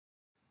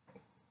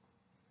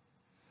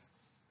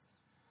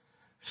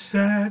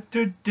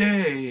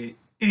Saturday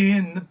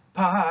in the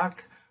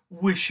park.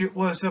 Wish it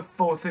was the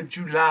 4th of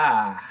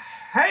July.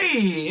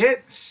 Hey,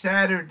 it's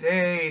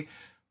Saturday,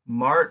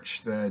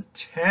 March the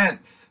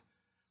 10th.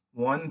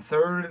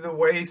 1/3 of the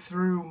way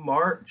through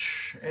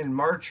March and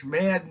March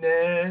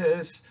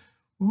Madness.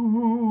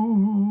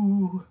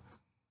 Ooh.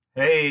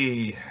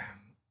 Hey, did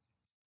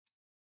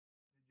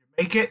you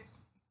make it?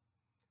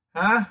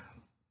 Huh?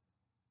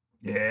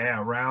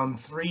 Yeah, round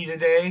 3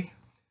 today.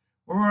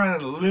 We're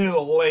running a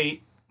little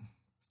late.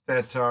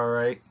 That's all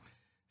right.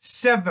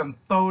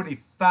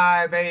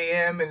 7:45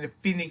 a.m. in the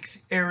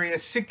Phoenix area,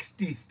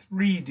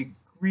 63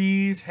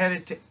 degrees,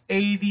 headed to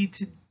 80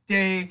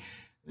 today,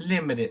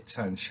 limited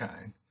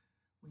sunshine.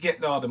 We're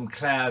getting all them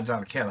clouds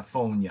out of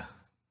California,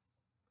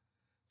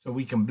 so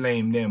we can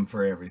blame them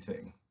for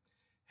everything.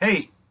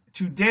 Hey,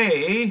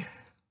 today,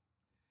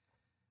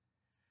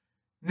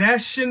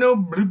 National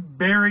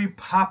Blueberry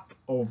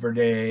Popover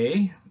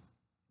Day,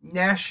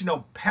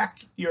 National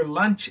Pack Your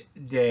Lunch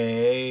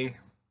Day,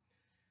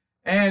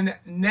 and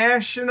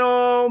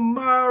National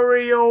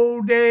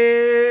Mario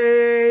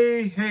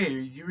Day. Hey,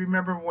 you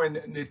remember when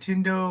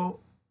Nintendo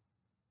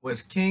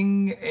was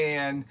king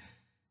and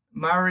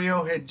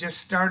Mario had just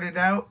started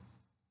out?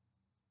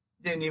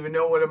 Didn't even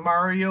know what a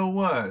Mario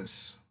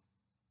was.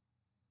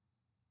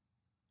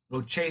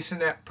 Go chasing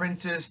that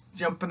princess,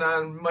 jumping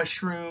on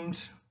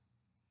mushrooms.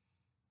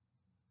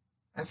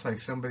 That's like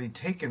somebody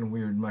taking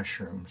weird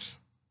mushrooms.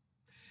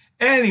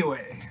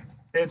 Anyway,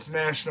 it's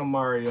National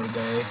Mario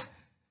Day.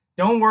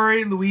 Don't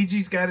worry,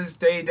 Luigi's got his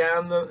day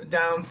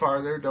down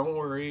farther. Don't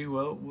worry,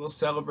 we'll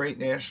celebrate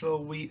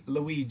National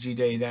Luigi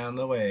Day down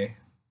the way.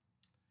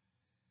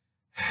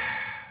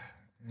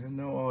 I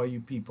know all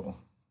you people.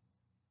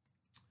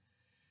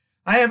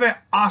 I have an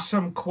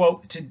awesome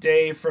quote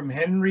today from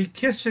Henry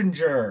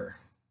Kissinger.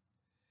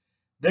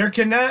 There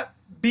cannot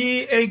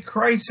be a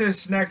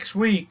crisis next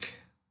week.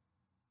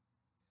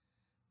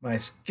 My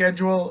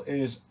schedule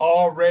is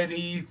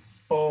already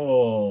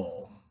full.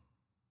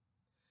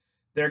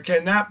 There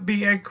cannot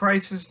be a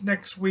crisis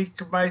next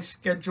week. My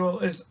schedule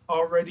is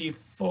already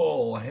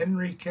full.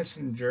 Henry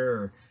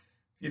Kissinger.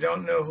 If you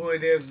don't know who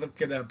it is,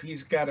 look it up.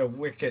 He's got a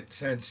wicked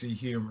sense of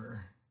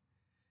humor.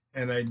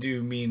 And I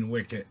do mean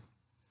wicked.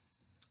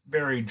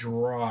 Very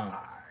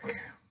dry.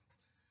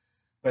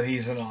 But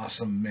he's an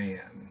awesome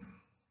man.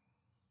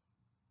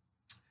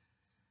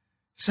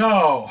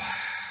 So,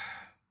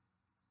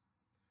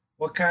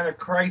 what kind of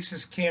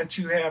crisis can't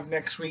you have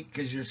next week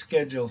because your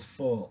schedule's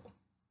full?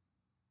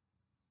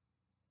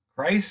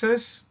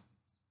 Crisis?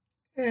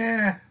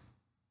 Yeah.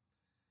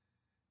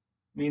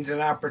 Means an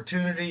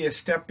opportunity, a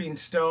stepping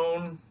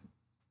stone.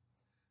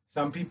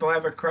 Some people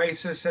have a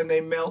crisis and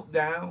they melt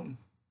down.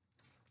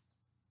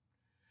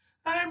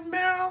 I'm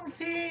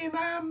melting,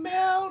 I'm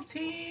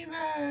melting,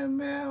 I'm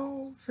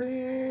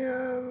melting.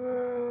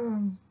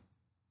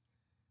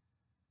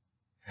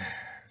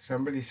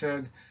 Somebody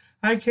said,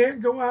 I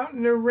can't go out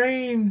in the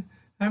rain.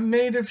 I'm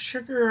made of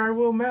sugar, I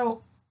will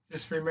melt.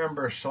 Just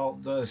remember,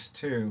 salt does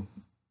too.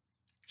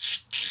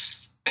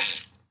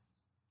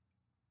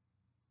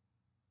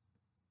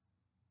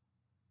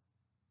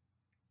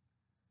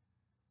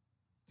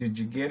 Did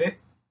you get it?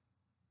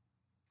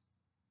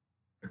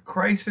 A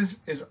crisis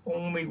is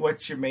only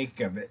what you make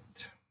of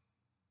it.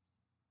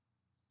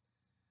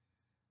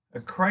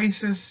 A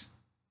crisis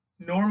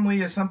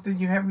normally is something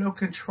you have no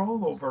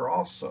control over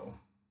also.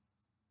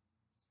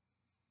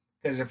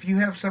 Because if you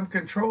have some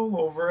control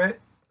over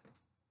it,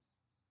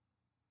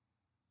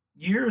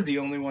 you're the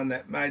only one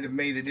that might have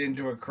made it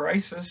into a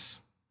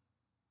crisis.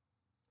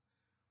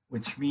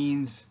 Which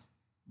means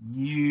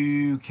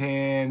you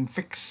can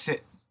fix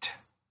it.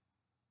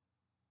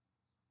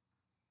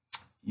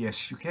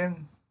 Yes, you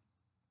can.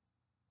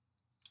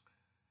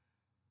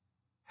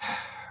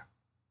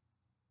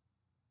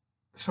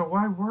 So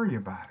why worry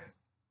about it?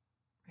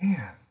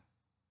 Man.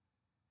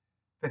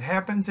 If it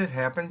happens, it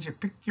happens. You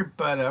pick your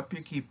butt up,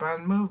 you keep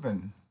on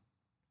moving.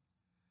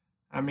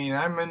 I mean,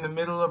 I'm in the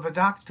middle of a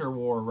doctor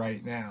war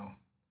right now.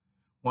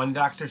 One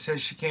doctor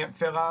says she can't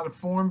fill out a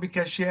form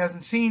because she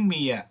hasn't seen me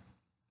yet.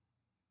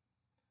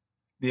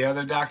 The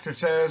other doctor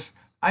says,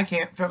 I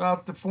can't fill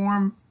out the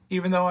form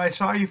even though I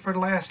saw you for the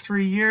last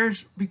 3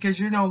 years because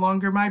you're no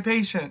longer my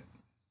patient.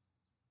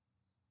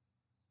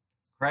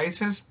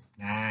 Crisis?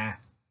 Nah.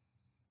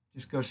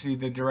 Just go see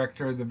the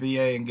director of the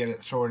VA and get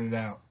it sorted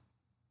out.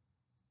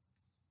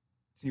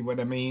 See what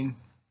I mean?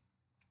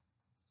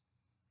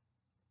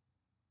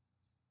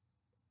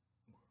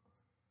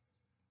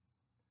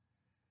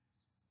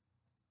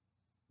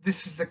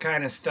 This is the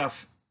kind of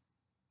stuff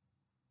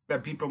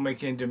that people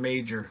make into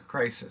major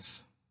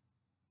crisis.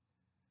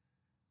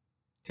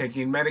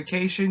 Taking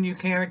medication, you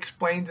can't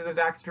explain to the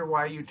doctor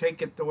why you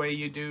take it the way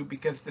you do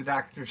because the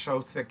doctor's so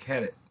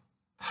thick-headed.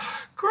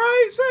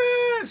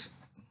 Crisis!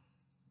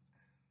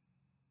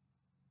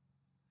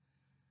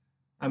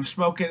 I'm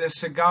smoking a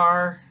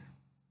cigar.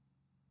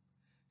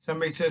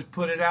 Somebody says,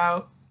 put it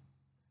out.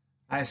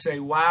 I say,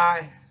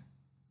 why?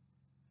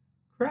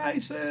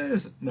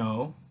 Crisis.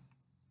 No.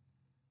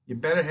 You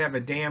better have a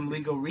damn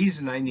legal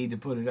reason I need to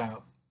put it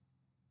out.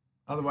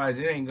 Otherwise,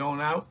 it ain't going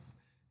out.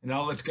 And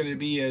all it's going to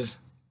be is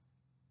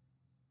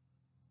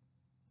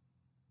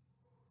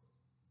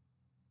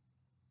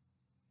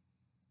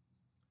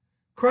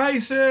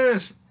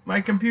crisis. My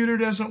computer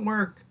doesn't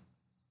work.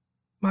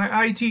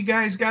 My IT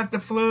guy's got the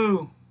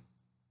flu.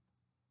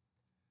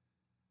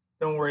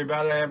 Don't worry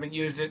about it. I haven't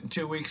used it in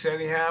 2 weeks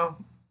anyhow.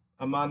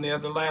 I'm on the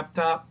other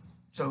laptop,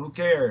 so who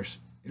cares?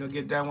 It'll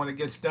get done when it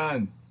gets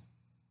done.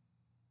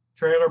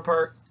 Trailer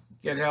park,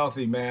 get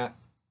healthy, Matt.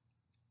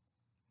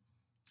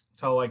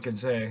 That's all I can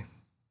say.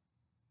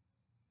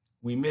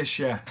 We miss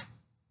you.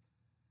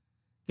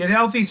 Get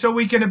healthy so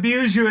we can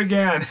abuse you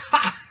again.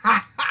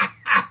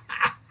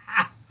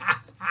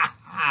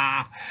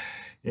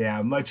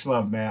 Yeah, much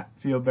love, Matt.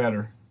 Feel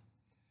better.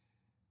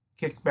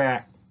 Kick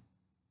back.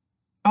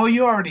 Oh,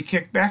 you already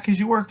kicked back because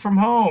you work from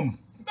home.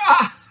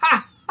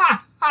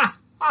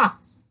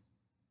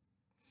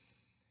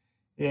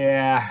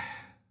 Yeah.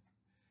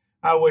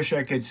 I wish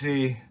I could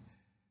see.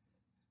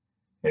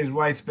 His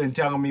wife's been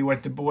telling me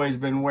what the boy's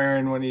been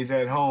wearing when he's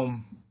at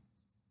home.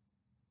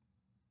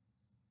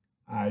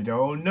 I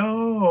don't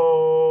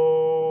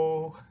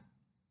know.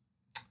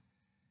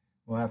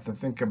 We'll have to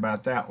think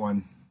about that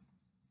one.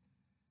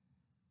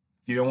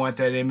 If you don't want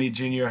that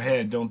image in your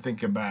head, don't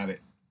think about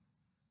it.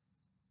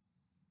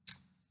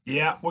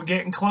 Yeah, we're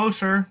getting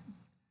closer.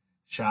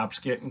 Shop's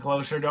getting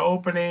closer to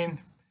opening.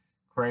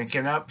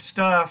 Cranking up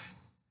stuff.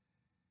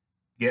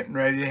 Getting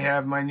ready to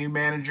have my new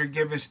manager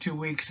give us 2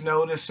 weeks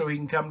notice so he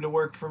can come to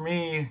work for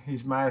me.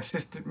 He's my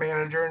assistant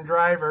manager and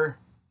driver.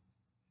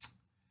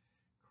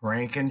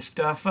 Cranking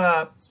stuff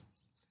up.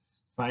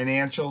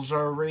 Financials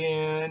are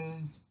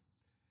in.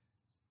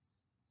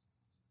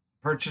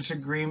 Purchase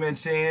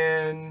agreements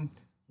in.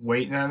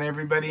 Waiting on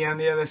everybody on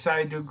the other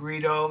side to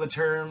agree to all the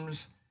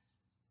terms.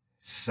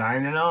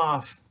 Signing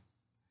off.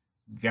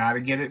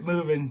 Gotta get it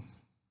moving.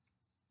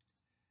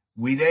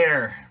 We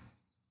there.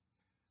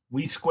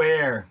 We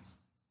square.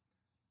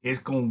 It's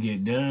gonna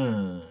get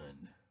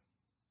done.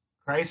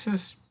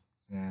 Crisis?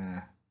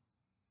 Nah.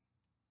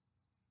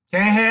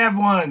 Can't have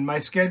one. My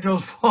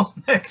schedule's full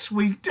next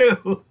week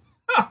too.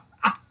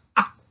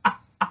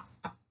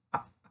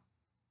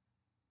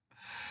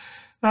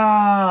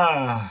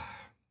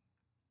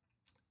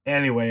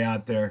 Anyway,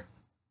 out there,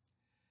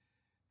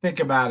 think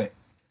about it.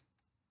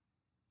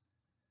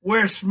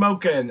 We're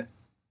smoking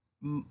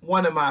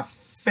one of my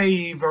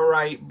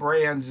favorite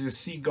brands of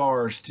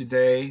cigars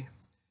today.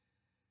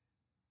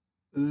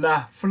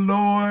 La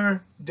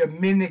Flor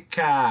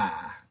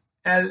Dominicana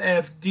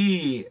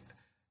LFD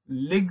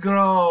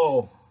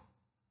Ligero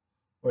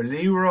or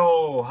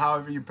Liro,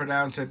 however you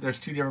pronounce it. There's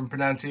 2 different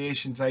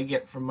pronunciations I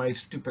get from my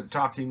stupid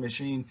talking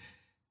machine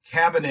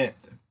cabinet.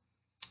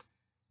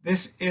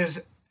 This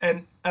is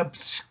an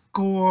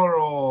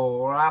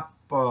Obscuro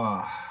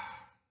wrapper.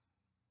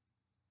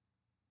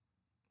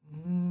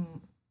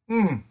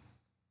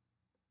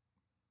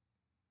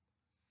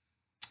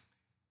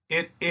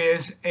 It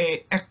is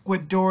a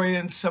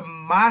Ecuadorian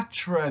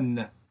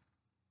Sumatran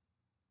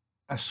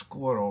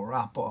Oscuro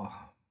wrapper.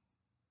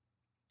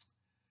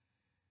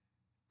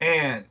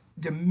 And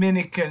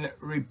Dominican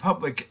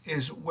Republic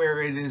is where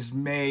it is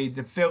made.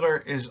 The filler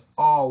is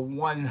all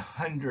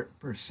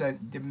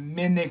 100%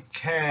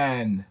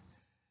 Dominican.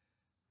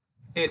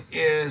 It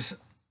is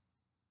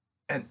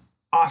an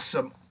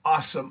awesome,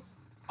 awesome,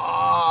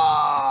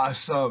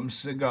 awesome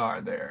cigar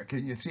there.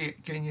 Can you see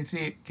it? Can you see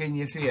it? Can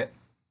you see it?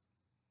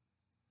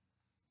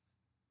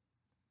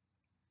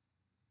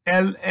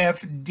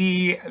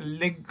 LFD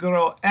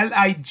Ligero,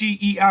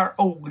 Ligero,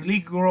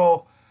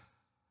 Ligero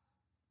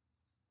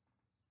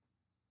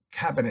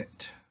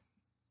Cabinet.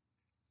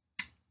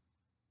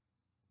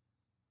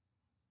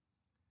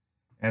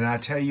 And I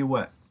tell you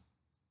what,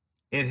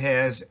 it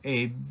has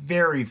a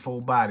very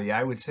full body.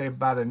 I would say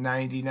about a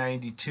 90,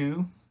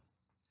 92.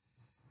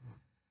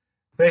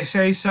 They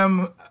say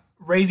some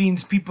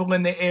ratings people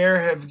in the air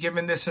have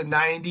given this a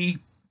 90.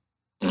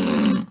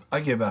 I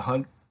give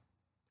 100.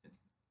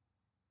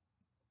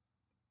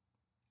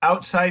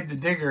 Outside the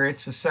Digger,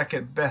 it's the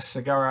second best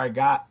cigar I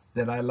got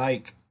that I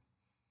like.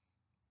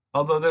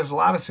 Although there's a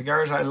lot of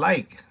cigars I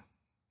like.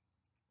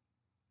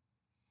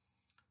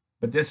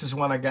 But this is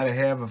one I gotta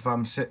have if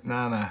I'm sitting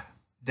on a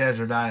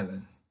desert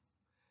island.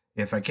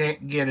 If I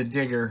can't get a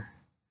Digger,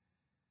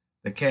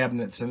 the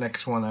Cabinet's the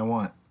next one I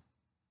want.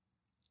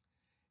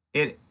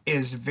 It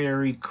is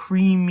very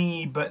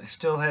creamy, but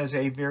still has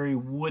a very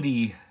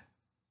woody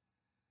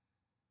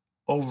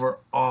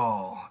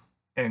overall.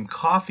 And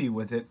coffee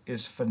with it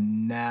is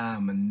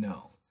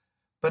phenomenal.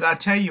 But I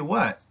tell you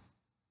what,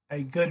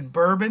 a good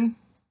bourbon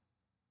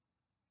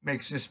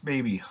makes this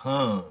baby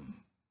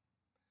hum.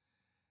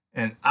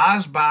 And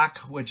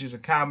Osbach, which is a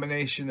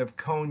combination of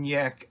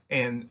cognac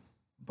and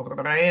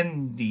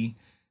brandy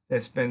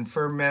that's been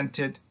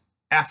fermented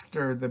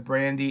after the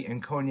brandy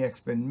and cognac's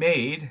been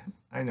made.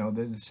 I know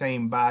they're the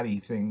same body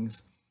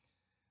things,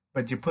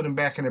 but you put them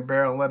back in a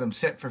barrel and let them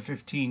sit for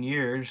 15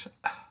 years.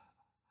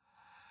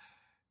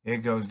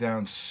 It goes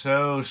down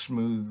so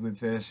smooth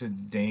with this, it's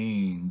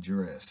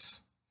dangerous.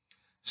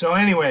 So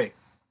anyway,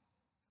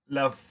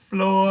 La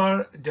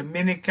Flor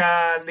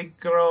Dominicana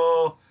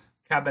Ligero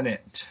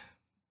Cabinet.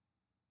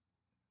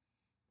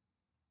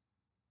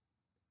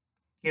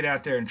 Get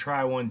out there and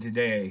try one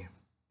today.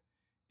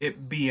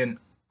 It be an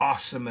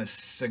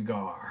awesomest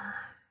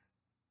cigar.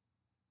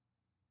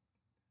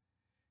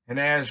 And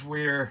as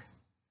we're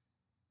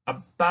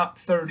about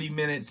 30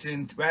 minutes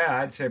into, well,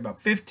 I'd say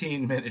about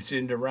 15 minutes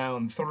into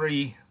round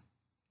 3,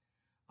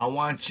 I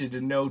want you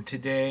to know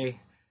today,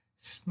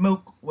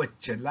 smoke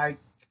what you like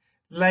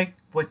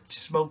what you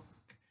smoke,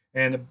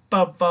 and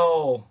above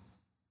all,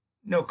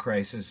 no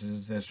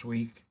crises this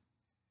week.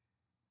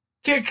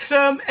 Kick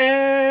some ash!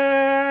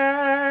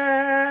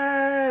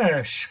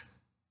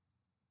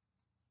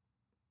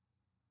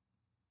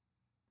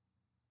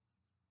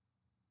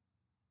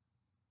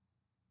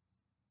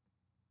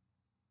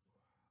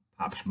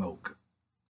 Pop smoke.